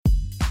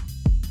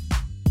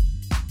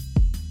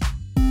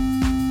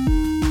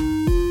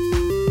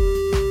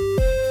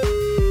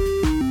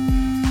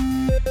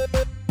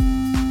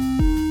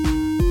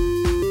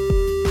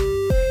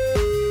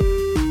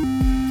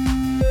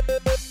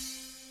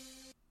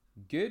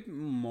Good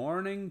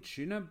morning,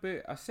 Tuna.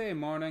 But I say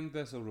morning,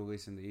 this will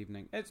release in the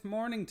evening. It's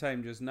morning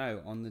time just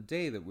now on the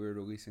day that we're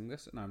releasing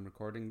this, and I'm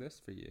recording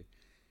this for you.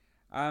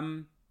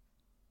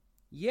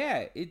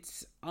 Yeah,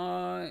 it's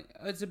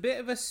a bit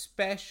of a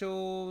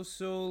special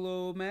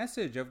solo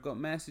message. I've got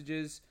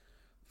messages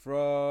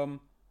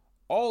from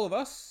all of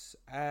us,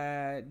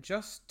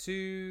 just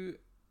to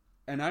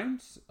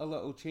announce a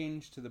little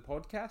change to the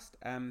podcast.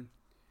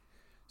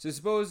 So I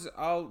suppose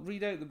I'll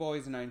read out the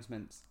boys'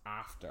 announcements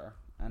after,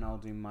 and I'll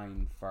do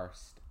mine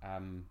first.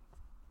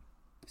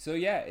 So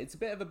yeah, it's a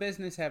bit of a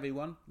business-heavy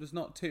one. There's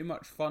not too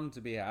much fun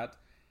to be had.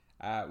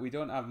 We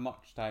don't have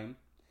much time.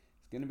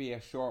 It's going to be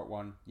a short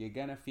one. You're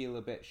going to feel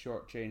a bit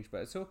short-changed,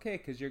 but it's okay,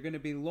 because you're going to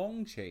be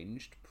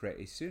long-changed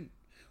pretty soon.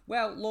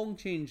 Well,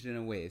 long-changed in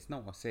a way. It's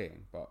not a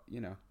saying, but,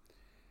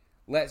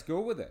 let's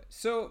go with it.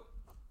 So,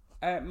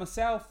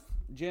 myself,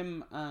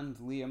 Jim, and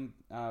Liam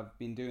have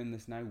been doing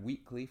this now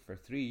weekly for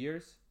 3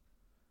 years.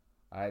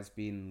 It's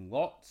been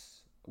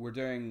lots.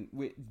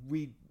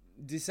 We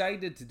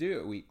decided to do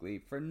it weekly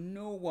for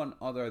no one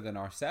other than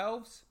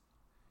ourselves,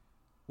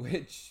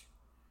 which,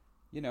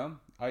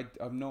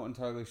 I'm not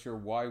entirely sure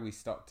why we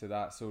stuck to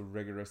that so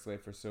rigorously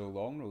for so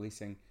long,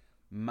 releasing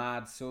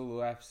mad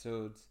solo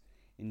episodes,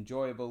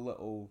 enjoyable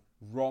little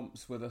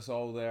romps with us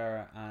all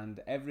there,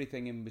 and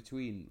everything in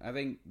between. I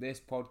think this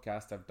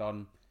podcast I've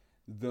done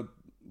the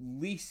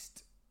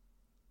least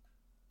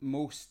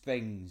most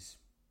things.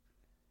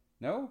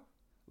 No?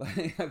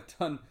 Like,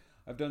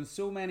 I've done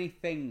so many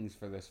things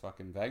for this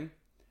fucking thing,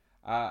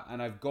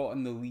 and I've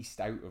gotten the least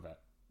out of it,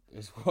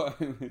 is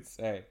what I would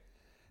say.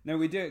 Now,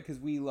 we do it because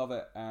we love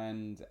it,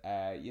 and,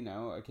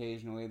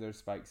 occasionally there's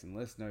spikes in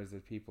listeners,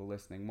 there's people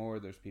listening more,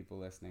 there's people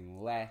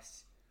listening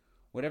less,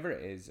 whatever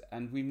it is,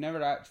 and we've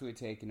never actually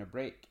taken a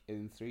break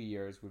in 3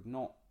 years. We've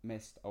not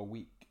missed a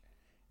week.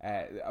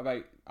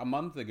 About a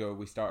month ago,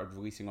 we started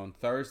releasing on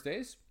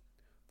Thursdays,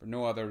 for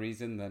no other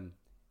reason than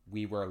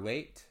we were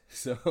late,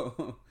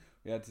 so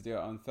we had to do it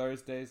on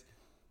Thursdays.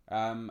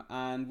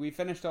 And we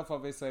finished off,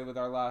 obviously, with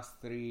our last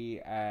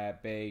three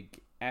big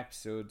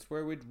episodes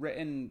where we'd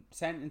written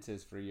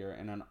sentences for a year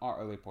in an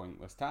utterly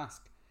pointless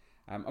task.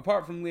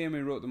 Apart from Liam,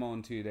 who wrote them all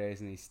in 2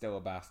 days, and he's still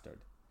a bastard.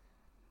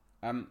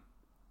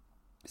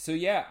 So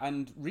yeah,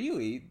 and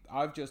really,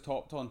 I've just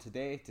hopped on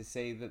today to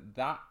say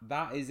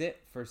that is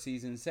it for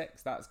Season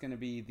 6. That's going to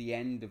be the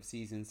end of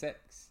Season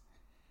 6.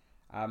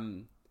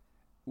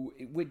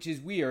 Which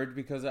is weird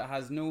because it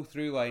has no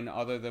through line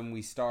other than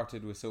we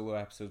started with solo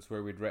episodes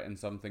where we'd written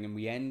something and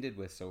we ended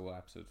with solo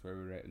episodes where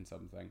we'd written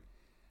something.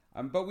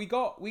 But we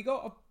got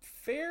a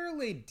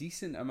fairly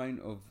decent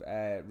amount of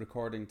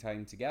recording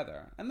time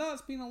together, and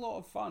that's been a lot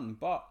of fun.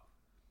 But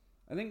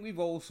I think we've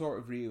all sort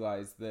of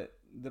realised that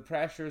the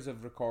pressures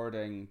of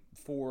recording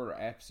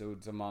 4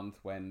 episodes a month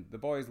when the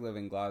boys live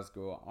in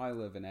Glasgow, I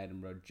live in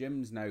Edinburgh,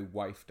 Jim's now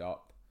wifed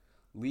up,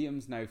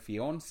 Liam's now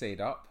fiancéed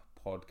up,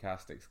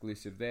 podcast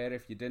exclusive there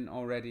if you didn't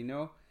already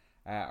know.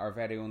 Our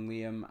very own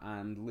Liam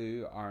and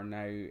Lou are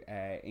now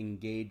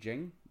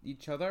engaging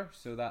each other,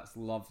 so that's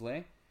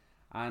lovely.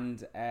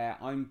 And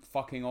I'm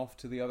fucking off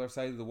to the other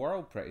side of the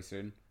world pretty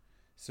soon.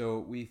 So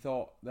we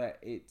thought that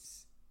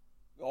it's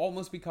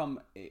almost become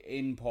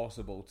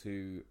impossible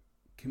to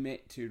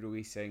commit to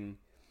releasing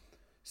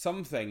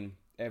something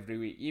every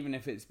week, even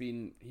if it's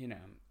been,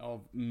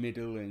 of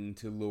middling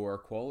to lower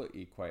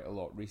quality quite a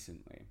lot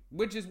recently,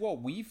 which is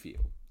what we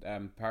feel.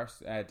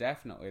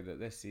 Definitely that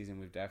this season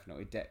we've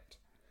definitely dipped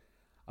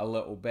a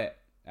little bit,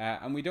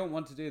 and we don't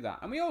want to do that.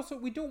 And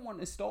we don't want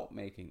to stop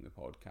making the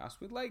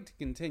podcast. We'd like to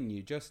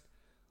continue, just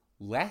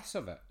less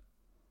of it.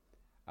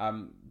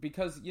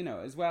 Because,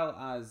 as well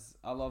as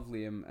I love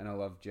Liam and I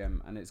love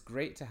Jim, and it's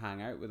great to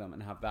hang out with them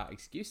and have that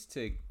excuse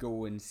to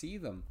go and see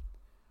them.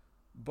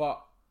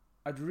 But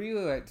I'd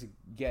really like to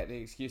get the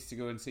excuse to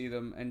go and see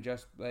them and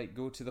just,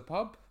 go to the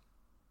pub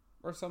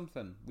or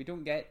something. We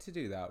don't get to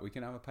do that. We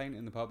can have a pint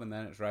in the pub and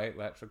then it's right,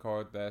 let's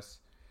record this.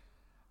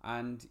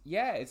 And,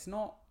 yeah, it's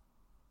not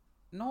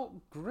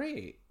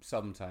great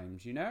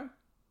sometimes,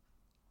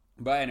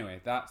 But anyway,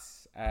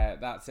 that's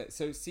it.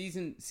 So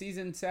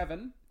season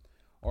 7,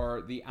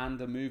 or the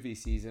And a Movie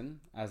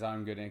season, as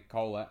I'm going to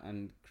call it,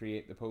 and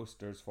create the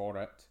posters for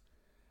it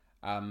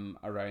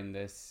around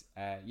this.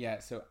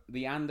 So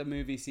the And a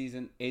Movie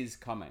season is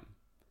coming.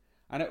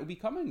 And it will be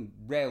coming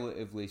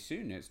relatively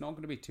soon. It's not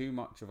going to be too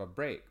much of a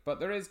break.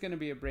 But there is going to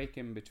be a break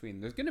in between.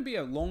 There's going to be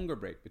a longer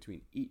break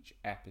between each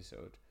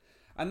episode.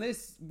 And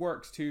this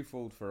works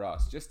twofold for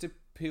us, just to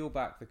peel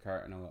back the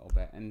curtain a little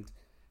bit and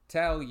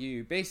tell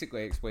you,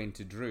 basically explain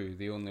to Drew,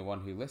 the only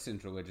one who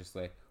listens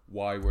religiously,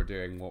 why we're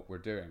doing what we're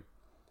doing.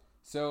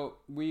 So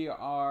we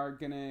are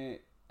going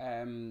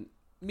to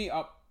meet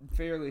up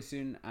fairly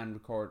soon and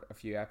record a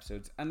few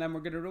episodes. And then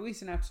we're going to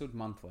release an episode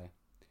monthly.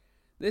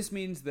 This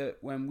means that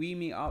when we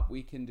meet up,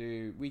 we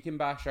can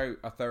bash out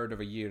a third of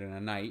a year in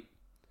a night.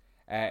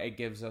 It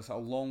gives us a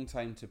long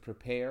time to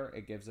prepare.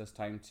 It gives us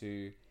time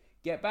to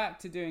get back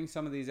to doing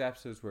some of these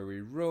episodes where we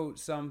wrote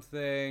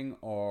something,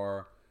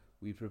 or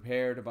We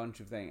prepared a bunch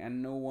of things,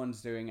 and no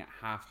one's doing it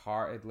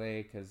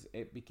half-heartedly because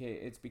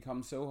it's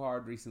become so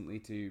hard recently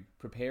to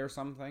prepare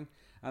something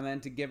and then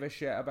to give a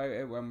shit about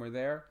it when we're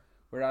there.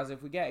 Whereas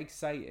if we get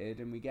excited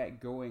and we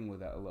get going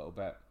with it a little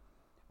bit,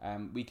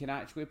 we can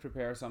actually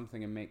prepare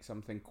something and make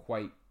something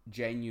quite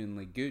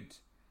genuinely good.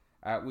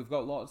 We've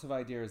got lots of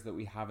ideas that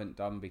we haven't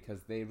done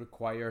because they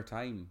require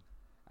time,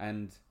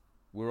 and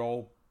we're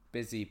all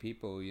busy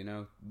people, you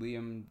know.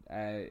 Liam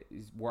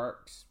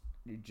works,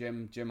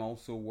 Jim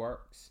also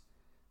works.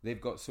 They've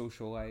got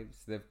social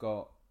lives, they've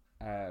got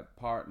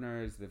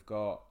partners, they've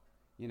got,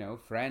 you know,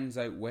 friends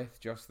out with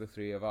just the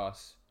three of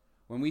us.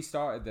 When we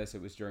started this,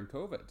 it was during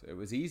COVID. It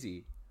was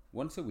easy.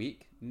 Once a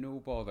week, no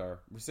bother.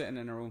 We're sitting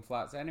in our own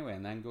flats anyway,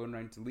 and then going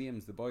round to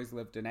Liam's. The boys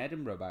lived in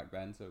Edinburgh back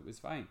then, so it was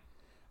fine.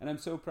 And I'm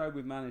so proud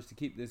we've managed to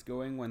keep this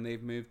going when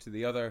they've moved to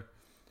the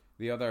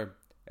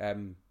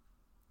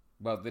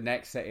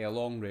next city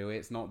along, really.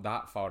 It's not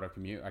that far a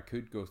commute. I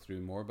could go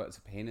through more, but it's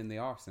a pain in the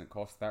arse, and it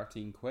costs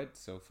 13 quid.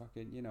 So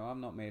fucking, you know,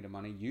 I'm not made of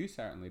money. You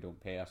certainly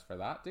don't pay us for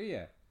that, do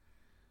you?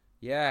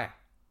 Yeah.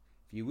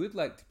 If you would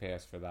like to pay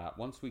us for that,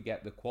 once we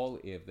get the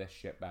quality of this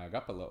shitbag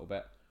up a little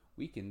bit,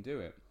 we can do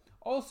it.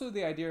 Also,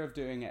 the idea of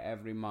doing it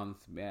every month,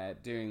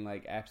 doing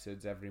like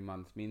episodes every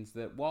month, means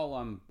that while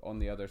I'm on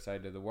the other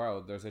side of the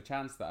world, there's a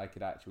chance that I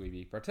could actually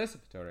be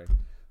participatory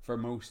for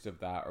most of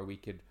that, or we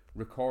could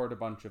record a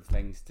bunch of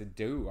things to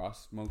do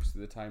us most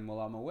of the time while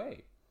I'm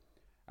away.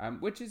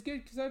 Which is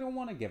good because I don't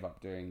want to give up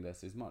doing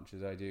this as much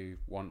as I do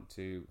want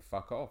to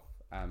fuck off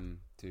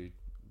to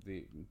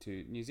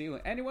New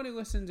Zealand. Anyone who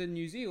listens in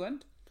New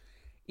Zealand,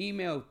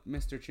 email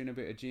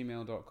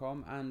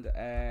mrtunaboot@gmail.com and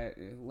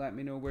let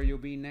me know where you'll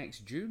be next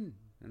June,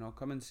 and I'll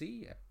come and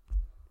see you.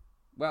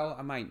 Well,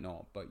 I might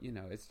not, but you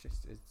know,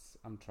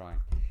 I'm trying.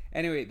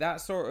 Anyway,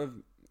 that's sort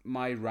of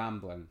my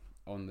rambling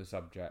on the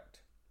subject.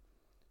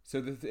 So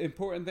the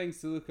important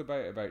things to look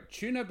about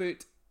Tuna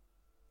Boot,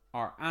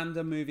 our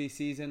Anda movie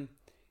season,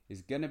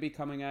 is going to be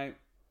coming out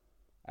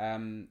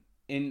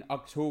in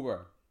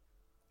October.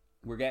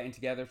 We're getting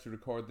together to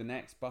record the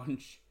next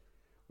bunch,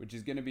 which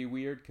is going to be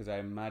weird because I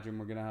imagine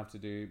we're going to have to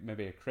do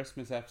maybe a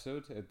Christmas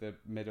episode at the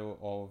middle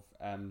of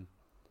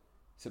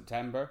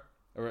September,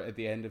 or at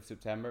the end of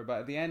September. But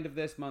at the end of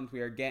this month,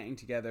 we are getting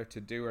together to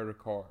do a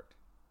record.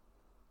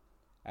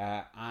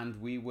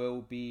 And we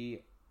will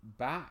be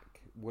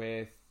back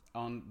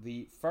on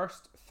the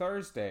first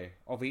Thursday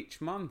of each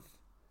month.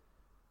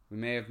 We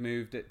may have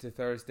moved it to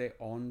Thursday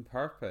on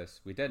purpose.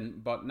 We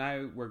didn't, but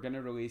now we're going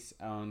to release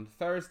on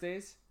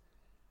Thursdays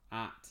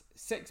at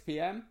 6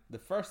 p.m. The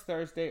first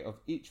Thursday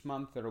of each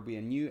month, there will be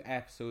a new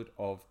episode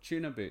of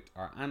Tuna Boot,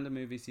 our Anda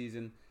movie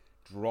season,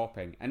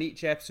 dropping. And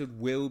each episode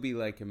will be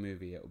like a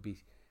movie. It will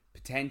be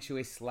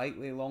potentially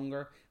slightly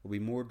longer. It will be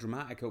more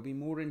dramatic. It will be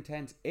more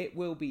intense. It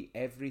will be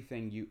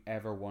everything you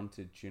ever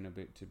wanted Tuna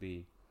Boot to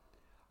be.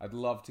 I'd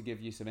love to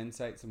give you some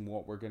insights on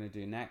what we're going to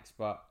do next,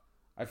 but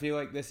I feel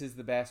like this is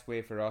the best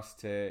way for us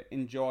to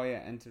enjoy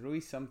it and to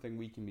release something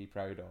we can be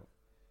proud of.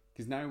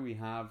 Because now we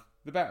have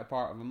the better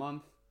part of a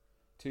month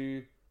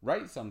to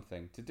write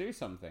something, to do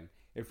something.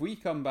 If we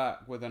come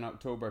back with an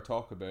October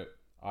talk about,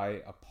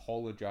 I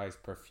apologise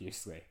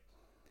profusely.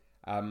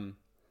 But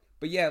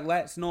yeah,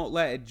 let's not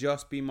let it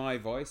just be my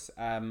voice.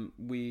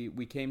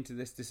 We came to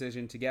this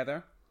decision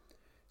together.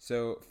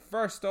 So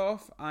first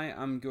off, I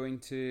am going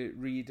to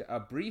read a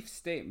brief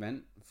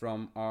statement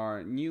from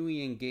our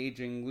newly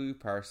engaging Lou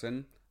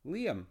person,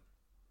 Liam.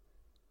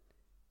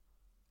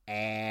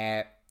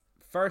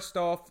 First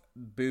off,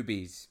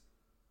 boobies.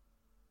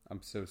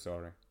 I'm so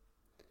sorry.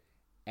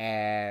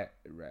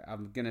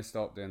 I'm going to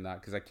stop doing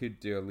that because I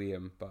could do a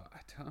Liam, but I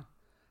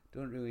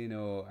don't really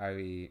know how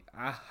he...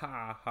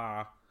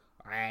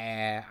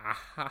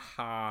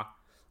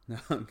 No,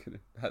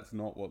 that's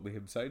not what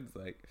Liam sounds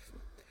like.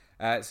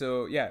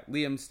 So yeah,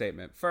 Liam's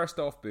statement. First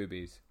off,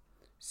 boobies.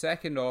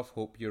 Second off,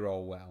 hope you're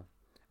all well.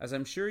 As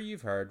I'm sure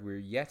you've heard, we're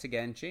yet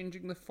again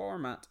changing the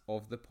format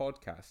of the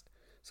podcast.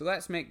 So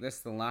let's make this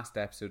the last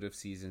episode of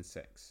Season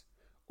 6.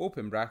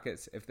 Open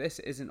brackets, if this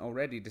isn't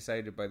already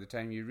decided by the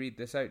time you read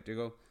this out,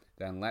 Dougal,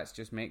 then let's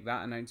just make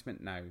that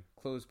announcement now.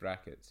 Close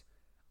brackets.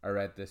 I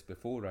read this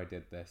before I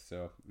did this,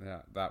 so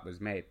that was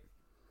made.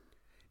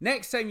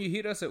 Next time you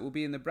hear us, it will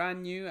be in the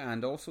brand new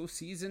and also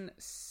Season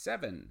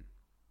 7.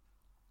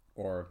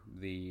 Or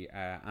the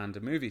Anda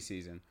movie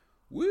season.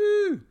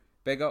 Woo!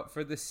 Big up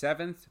for the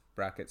 7th,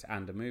 brackets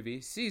Anda movie,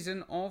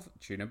 season of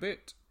Tuna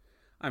Boot.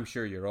 I'm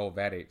sure you're all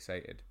very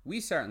excited. We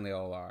certainly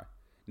all are.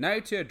 Now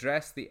to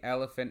address the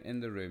elephant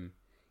in the room.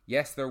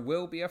 Yes, there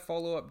will be a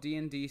follow-up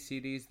D&D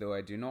series, though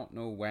I do not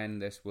know when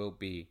this will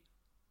be.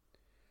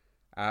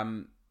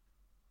 That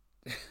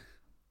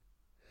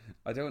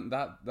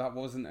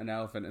wasn't an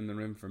elephant in the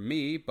room for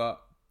me,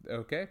 but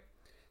okay.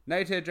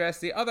 Now to address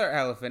the other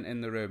elephant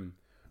in the room.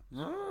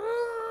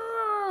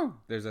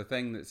 There's a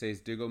thing that says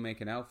Dougal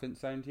make an elephant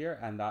sound here,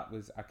 and that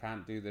was I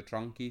can't do the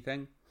trunky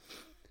thing.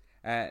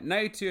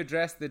 Now to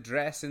address the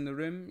dress in the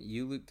room.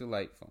 You look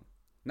delightful.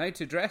 Now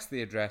to dress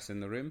the address in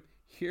the room.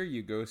 Here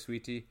you go,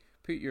 sweetie.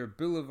 Put your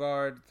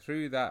boulevard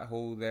through that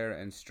hole there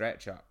and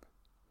stretch up.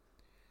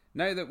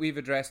 Now that we've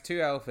addressed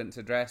two elephants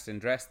addressed and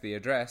dressed the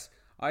address,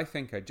 I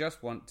think I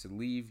just want to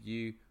leave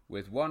you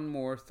with one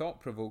more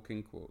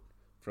thought-provoking quote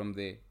from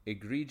the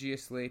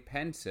egregiously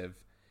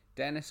pensive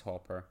Dennis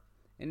Hopper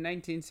in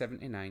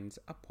 1979's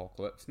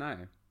Apocalypse Now.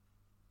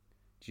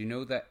 Do you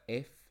know that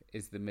if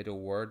is the middle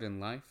word in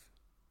life?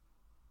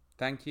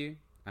 Thank you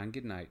and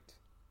good night.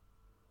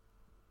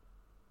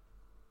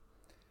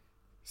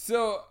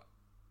 So,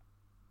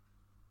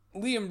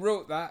 Liam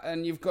wrote that,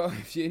 and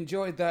if you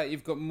enjoyed that,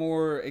 you've got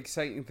more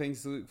exciting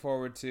things to look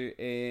forward to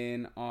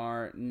in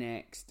our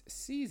next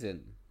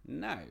season.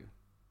 Now,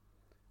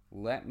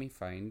 let me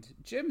find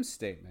Jim's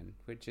statement,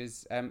 which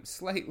is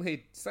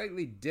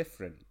slightly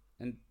different,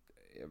 and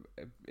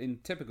in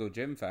typical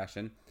Jim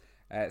fashion,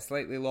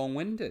 slightly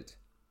long-winded.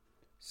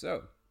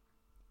 So,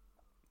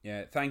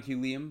 yeah, thank you,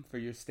 Liam, for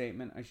your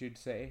statement, I should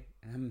say.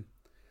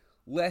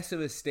 Less of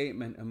a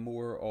statement and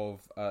more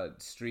of a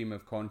stream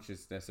of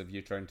consciousness of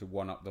you trying to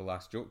one-up the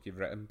last joke you've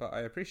written, but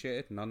I appreciate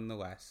it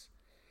nonetheless.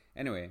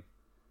 Anyway,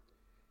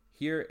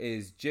 here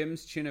is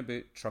Jim's Tuna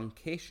Boot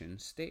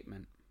truncation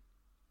statement.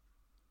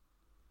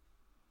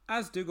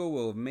 As Dougal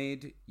will have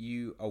made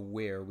you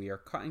aware, we are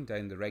cutting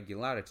down the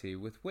regularity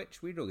with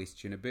which we release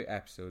Tuna Boot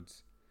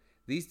episodes.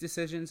 These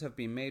decisions have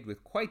been made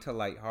with quite a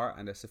light heart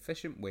and a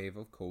sufficient wave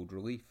of cold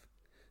relief.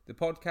 The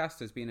podcast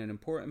has been an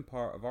important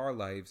part of our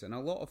lives and a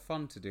lot of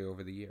fun to do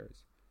over the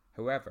years.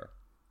 However,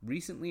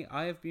 recently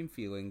I have been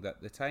feeling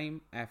that the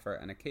time, effort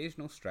and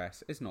occasional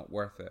stress is not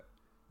worth it.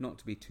 Not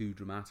to be too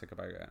dramatic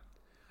about it.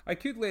 I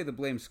could lay the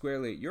blame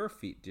squarely at your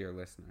feet, dear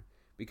listener,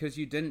 because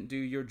you didn't do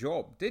your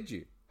job, did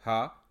you?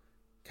 Huh?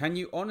 Can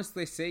you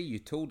honestly say you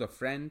told a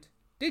friend?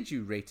 Did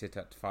you rate it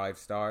at 5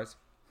 stars?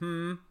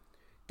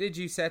 Did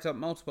you set up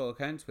multiple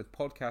accounts with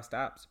podcast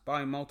apps,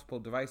 buy multiple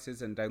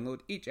devices and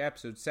download each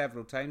episode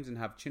several times and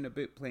have Tuna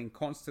Boot playing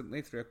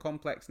constantly through a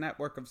complex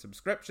network of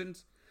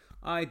subscriptions?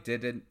 I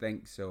didn't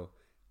think so.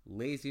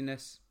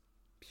 Laziness,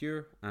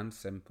 pure and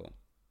simple.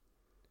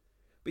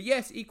 But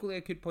yes, equally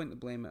I could point the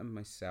blame at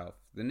myself.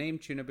 The name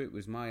Tuna Boot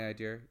was my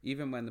idea.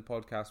 Even when the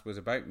podcast was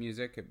about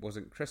music, it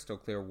wasn't crystal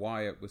clear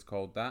why it was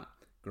called that.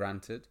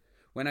 Granted.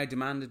 When I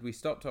demanded we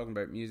stop talking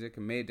about music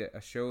and made it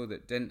a show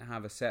that didn't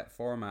have a set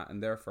format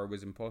and therefore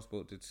was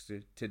impossible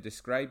to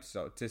describe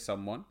to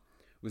someone,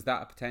 was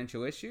that a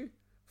potential issue?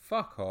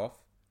 Fuck off.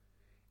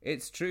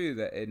 It's true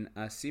that in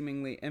a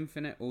seemingly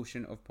infinite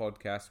ocean of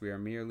podcasts, we are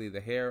merely the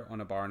hair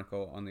on a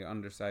barnacle on the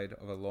underside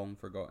of a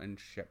long-forgotten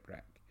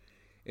shipwreck.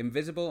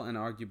 Invisible and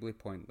arguably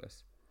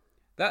pointless.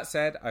 That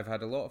said, I've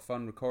had a lot of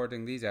fun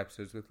recording these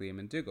episodes with Liam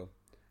and Dougal,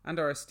 and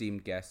our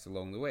esteemed guests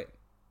along the way.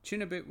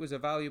 Tuna Boot was a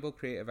valuable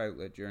creative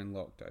outlet during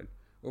lockdown.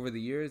 Over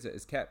the years, it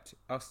has kept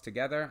us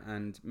together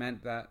and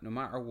meant that, no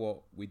matter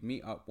what, we'd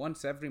meet up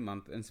once every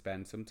month and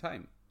spend some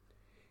time.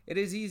 It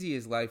is easy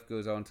as life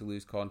goes on to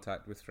lose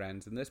contact with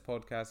friends, and this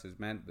podcast has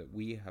meant that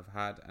we have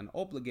had an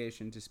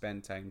obligation to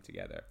spend time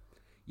together.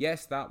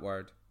 Yes, that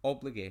word,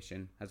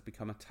 obligation, has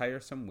become a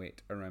tiresome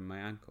weight around my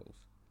ankles.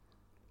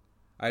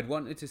 I had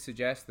wanted to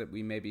suggest that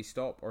we maybe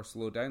stop or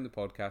slow down the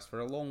podcast for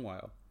a long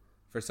while.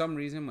 For some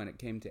reason, when it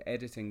came to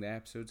editing the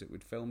episodes, it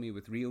would fill me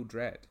with real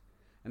dread,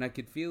 and I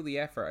could feel the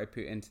effort I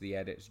put into the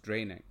edits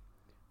draining.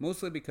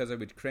 Mostly because I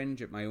would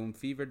cringe at my own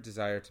fevered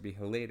desire to be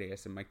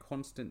hilarious and my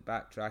constant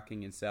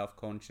backtracking and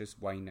self-conscious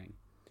whining,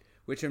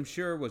 which I'm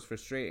sure was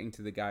frustrating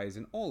to the guys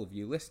and all of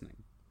you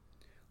listening.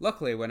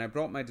 Luckily, when I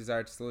brought my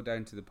desire to slow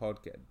down the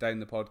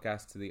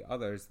podcast to the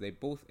others, they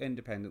both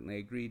independently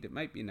agreed it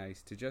might be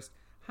nice to just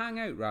hang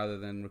out rather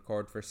than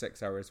record for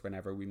 6 hours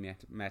whenever we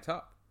met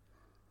up.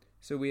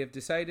 So we have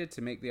decided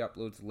to make the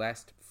uploads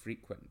less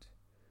frequent.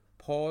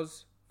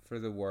 Pause for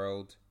the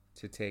world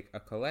to take a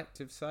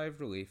collective sigh of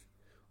relief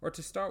or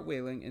to start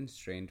wailing in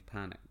strained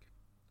panic.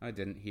 I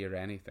didn't hear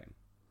anything.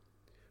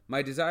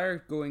 My desire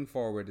going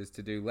forward is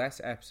to do less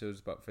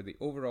episodes but for the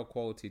overall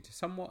quality to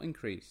somewhat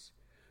increase.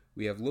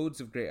 We have loads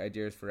of great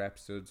ideas for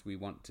episodes we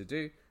want to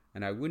do,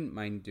 and I wouldn't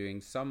mind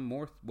doing some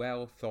more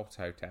well thought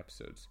out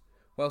episodes,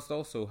 whilst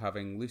also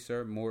having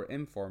looser, more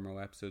informal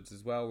episodes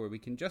as well where we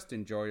can just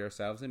enjoy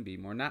ourselves and be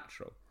more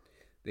natural.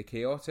 The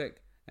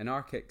chaotic,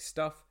 anarchic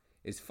stuff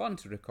is fun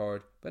to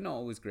record, but not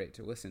always great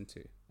to listen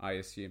to, I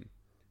assume.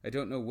 I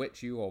don't know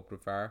which you all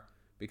prefer,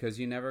 because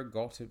you never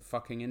got it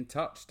fucking in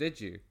touch,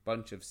 did you?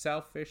 Bunch of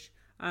selfish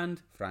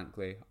and,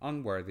 frankly,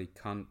 unworthy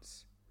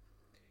cunts.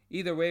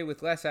 Either way,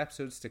 with less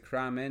episodes to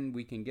cram in,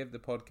 we can give the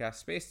podcast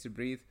space to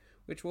breathe,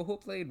 which will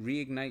hopefully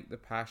reignite the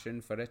passion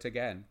for it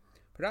again.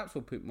 Perhaps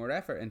we'll put more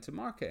effort into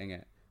marketing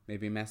it.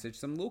 Maybe message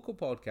some local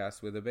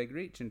podcasts with a big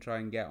reach and try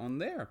and get on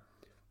there.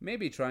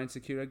 Maybe try and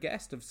secure a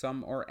guest of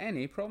some or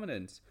any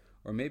prominence.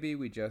 Or maybe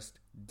we just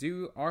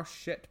do our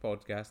shit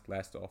podcast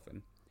less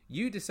often.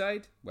 You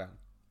decide? Well,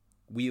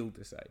 we'll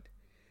decide.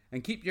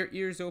 And keep your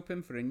ears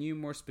open for a new,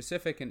 more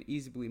specific and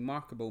easily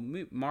marketable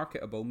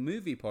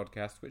movie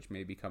podcast which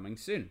may be coming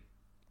soon.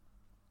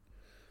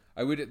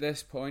 I would at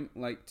this point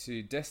like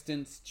to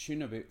distance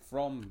Tuna Boot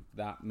from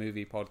that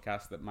movie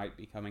podcast that might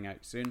be coming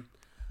out soon.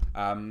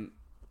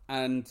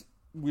 And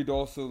we'd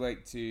also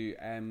like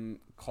to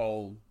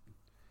call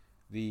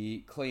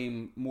the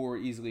claim more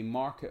easily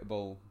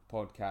marketable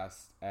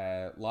podcast,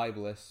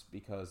 Libelous,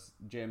 because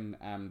Jim,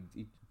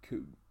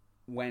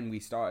 when we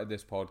started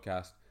this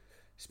podcast,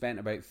 spent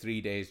about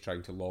 3 days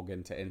trying to log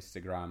into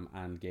Instagram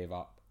and gave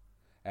up.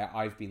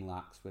 I've been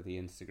lax with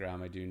the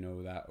Instagram, I do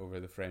know that, over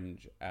the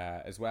fringe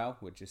as well,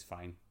 which is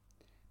fine.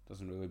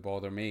 Doesn't really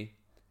bother me.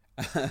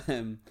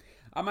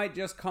 I might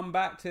just come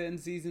back to it in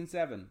season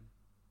 7.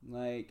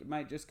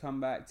 Might just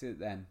come back to it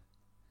then.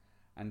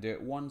 And do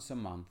it once a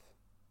month.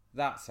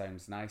 That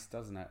sounds nice,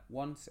 doesn't it?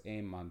 Once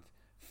a month.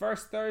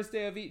 First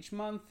Thursday of each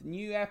month,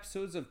 new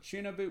episodes of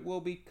Tuna Boot will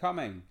be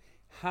coming.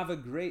 Have a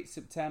great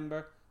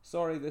September.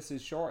 Sorry this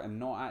is short and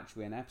not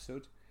actually an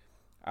episode.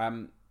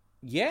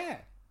 Yeah.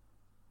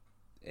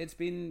 It's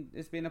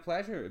been a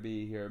pleasure to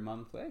be here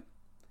monthly.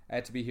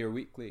 To be here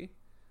weekly.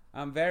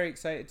 I'm very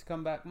excited to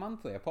come back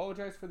monthly. I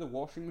apologise for the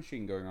washing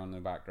machine going on in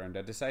the background.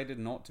 I decided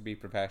not to be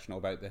professional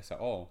about this at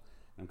all.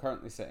 I'm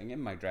currently sitting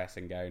in my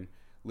dressing gown,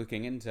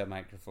 looking into a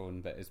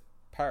microphone that is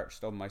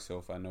perched on my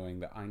sofa, knowing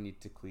that I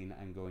need to clean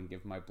and go and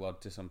give my blood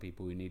to some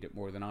people who need it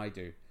more than I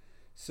do.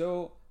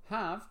 So,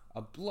 have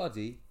a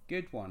bloody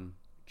good one.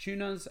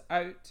 Tuna's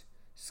out.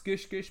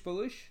 Scoosh, scoosh,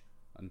 baloosh.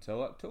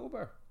 Until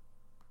October.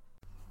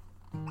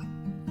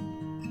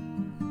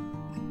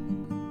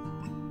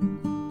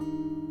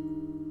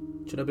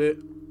 Tuna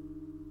Boot.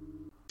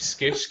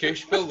 Skoosh,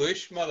 skoosh,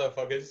 baloosh,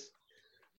 motherfuckers.